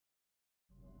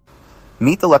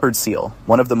Meet the leopard seal,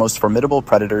 one of the most formidable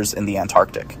predators in the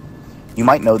Antarctic. You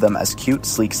might know them as cute,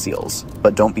 sleek seals,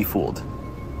 but don't be fooled.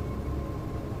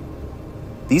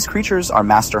 These creatures are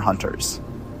master hunters,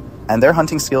 and their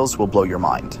hunting skills will blow your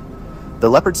mind. The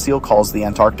leopard seal calls the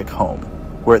Antarctic home,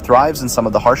 where it thrives in some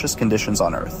of the harshest conditions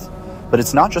on Earth. But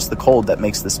it's not just the cold that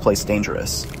makes this place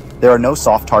dangerous. There are no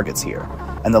soft targets here,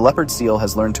 and the leopard seal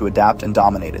has learned to adapt and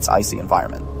dominate its icy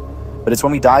environment. But it's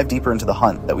when we dive deeper into the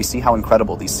hunt that we see how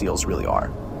incredible these seals really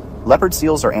are. Leopard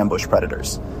seals are ambush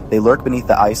predators. They lurk beneath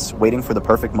the ice, waiting for the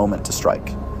perfect moment to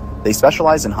strike. They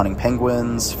specialize in hunting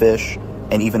penguins, fish,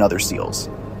 and even other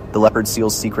seals. The leopard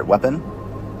seal's secret weapon?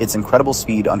 Its incredible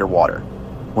speed underwater.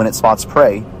 When it spots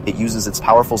prey, it uses its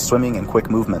powerful swimming and quick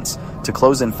movements to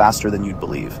close in faster than you'd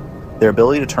believe. Their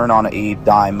ability to turn on a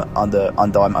dime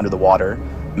under the water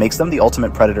makes them the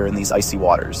ultimate predator in these icy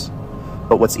waters.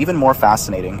 But what's even more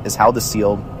fascinating is how the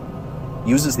seal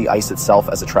uses the ice itself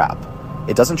as a trap.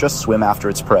 It doesn't just swim after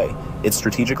its prey, it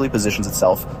strategically positions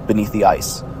itself beneath the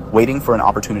ice, waiting for an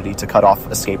opportunity to cut off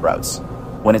escape routes.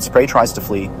 When its prey tries to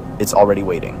flee, it's already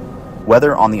waiting.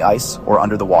 Whether on the ice or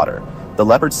under the water, the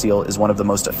leopard seal is one of the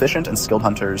most efficient and skilled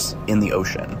hunters in the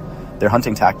ocean. Their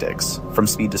hunting tactics, from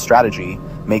speed to strategy,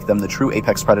 make them the true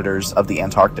apex predators of the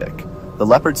Antarctic. The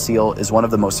leopard seal is one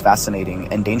of the most fascinating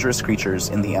and dangerous creatures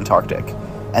in the Antarctic,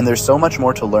 and there's so much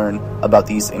more to learn about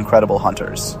these incredible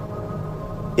hunters.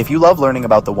 If you love learning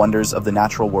about the wonders of the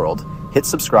natural world, hit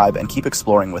subscribe and keep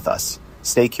exploring with us.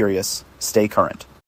 Stay curious, stay current.